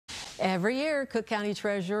Every year, Cook County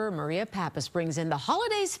Treasurer Maria Pappas brings in the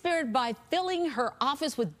holiday spirit by filling her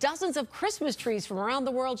office with dozens of Christmas trees from around the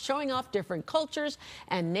world, showing off different cultures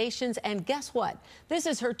and nations. And guess what? This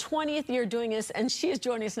is her 20th year doing this, and she is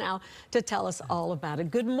joining us now to tell us all about it.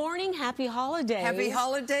 Good morning. Happy holidays. Happy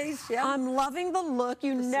holidays. Yeah. I'm loving the look.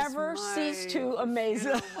 You never cease to amaze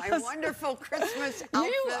us. My wonderful Christmas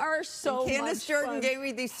outfit. You are so and Candace Jordan gave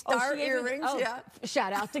me these star earrings. Yeah.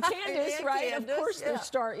 Shout out to Candace, Yeah, right? Candace, of course, they're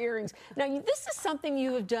star earrings. Now, this is something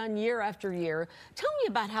you have done year after year. Tell me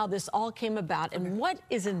about how this all came about and what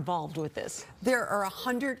is involved with this. There are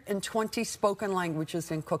 120 spoken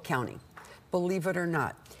languages in Cook County, believe it or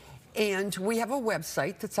not. And we have a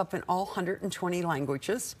website that's up in all 120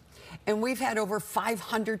 languages. And we've had over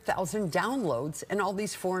 500,000 downloads in all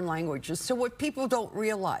these foreign languages. So what people don't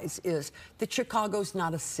realize is that Chicago's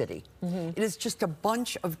not a city. It is just a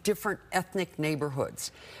bunch of different ethnic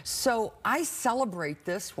neighborhoods. So I celebrate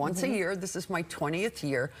this once a year. This is my 20th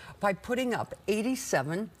year by putting up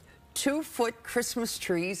 87 2-foot Christmas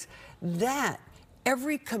trees that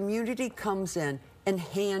every community comes in and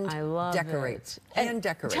hand decorates. Hand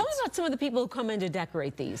decorates. Tell me about some of the people who come in to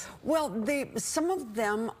decorate these. Well, some of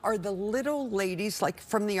them are the little ladies, like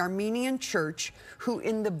from the Armenian church, who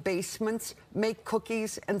in the basements make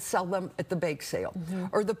cookies and sell them at the bake sale.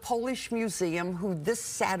 Or the Polish Museum, who this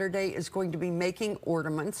Saturday is going to be making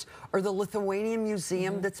ornaments. Or the Lithuanian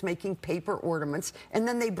Museum that's making paper ornaments. And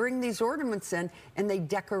then they bring these ornaments in and they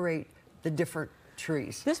decorate the different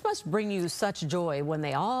trees. This must bring you such joy when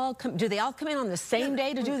they all come. Do they all come in on the same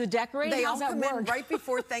day to do the decorating? They all come in right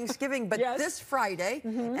before Thanksgiving, but this Friday,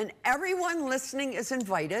 and everyone listening is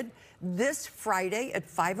invited, this Friday at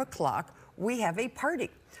 5 o'clock, we have a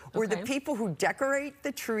party where the people who decorate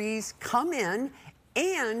the trees come in,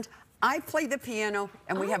 and I play the piano,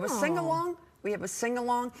 and we have a sing-along. We have a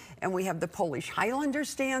sing-along, and we have the Polish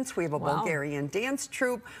Highlanders dance. We have a Bulgarian dance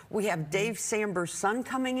troupe. We have Dave Samber's son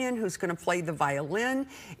coming in, who's going to play the violin.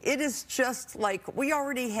 It is just like, we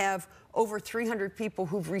already have over 300 people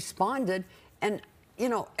who've responded, and you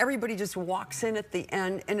know, everybody just walks in at the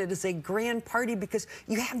end, and it is a grand party because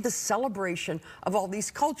you have the celebration of all these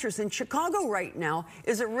cultures. In Chicago right now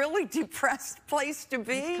is a really depressed place to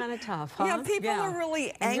be. It's kind of tough, huh? Yeah, people are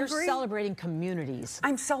really angry. And you're celebrating communities.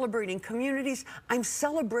 I'm celebrating communities. I'm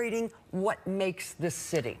celebrating what makes this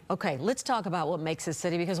city. Okay, let's talk about what makes this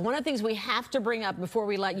city, because one of the things we have to bring up before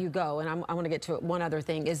we let you go, and I want to get to it, one other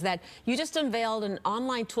thing, is that you just unveiled an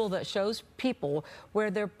online tool that shows people where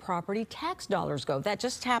their property tax dollars go. That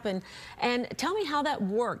just happened. And tell me how that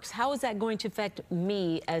works. How is that going to affect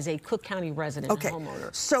me as a Cook County resident and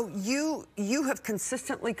homeowner? So you have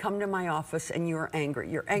consistently come to my office and you're angry.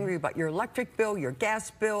 You're angry about your electric bill, your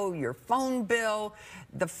gas bill, your phone bill,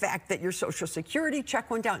 the fact that your Social Security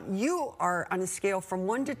check went down. You are on a scale from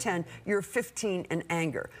 1 to 10, you're 15 in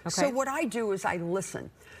anger. So what I do is I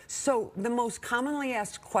listen. So the most commonly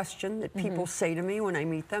asked question that people say to me when I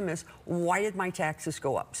meet them is, why did my taxes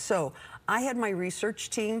go up? So I had my research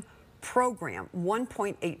team program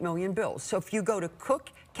 1.8 million bills. So if you go to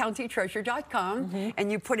cookcountytreasurer.com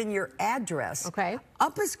and you put in your address,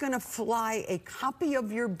 up is going to fly a copy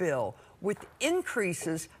of your bill with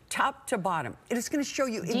increases top to bottom. It is going to show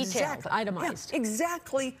you detailed, itemized.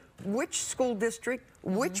 Exactly which school district,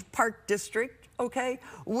 which park district,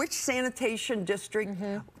 which sanitation district,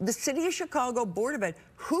 the City of Chicago Board of Ed,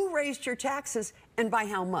 who raised your taxes and by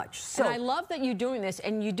how much. So and I love that you're doing this,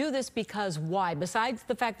 and you do this because why? Besides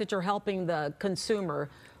the fact that you're helping the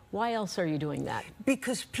consumer, why else are you doing that?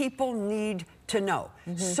 Because people need to know.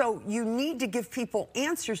 So you need to give people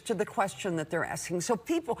answers to the question that they're asking. So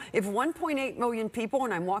people, if 1.8 million people,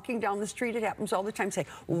 and I'm walking down the street, it happens all the time, say,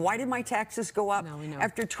 why did my taxes go up?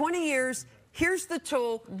 After 20 years, here's the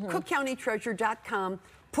tool, cookcountytreasurer.com.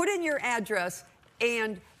 Put in your address,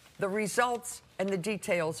 and the results and the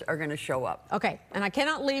details are going to show up. Okay, and I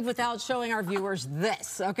cannot leave without showing our viewers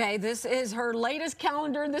this, This is her latest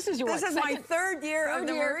calendar. This is your This is my third year of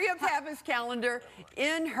the Maria Pappas calendar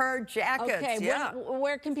in her jackets. Okay,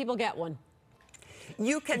 where can people get one?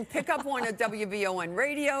 You can pick up one at WVON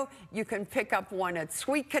Radio, you can pick up one at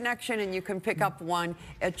Sweet Connection, and you can pick up one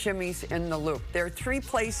at Jimmy's in the Loop. There are 3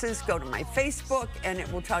 places. Go to my Facebook, and it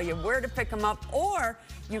will tell you where to pick them up, or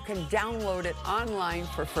you can download it online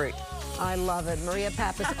for free. I love it. Maria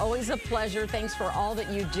Pappas, always a pleasure. Thanks for all that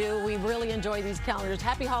you do. We really enjoy these calendars.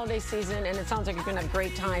 Happy holiday season, and it sounds like you're going to have a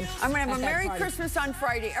great time. I'm going to have a Merry Christmas on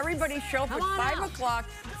Friday. Everybody show up at 5 o'clock.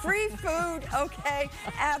 Free food,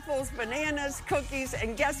 apples, bananas, cookies,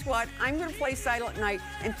 and guess what? I'm going to play Silent Night,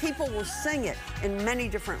 and people will sing it in many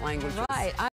different languages. Right.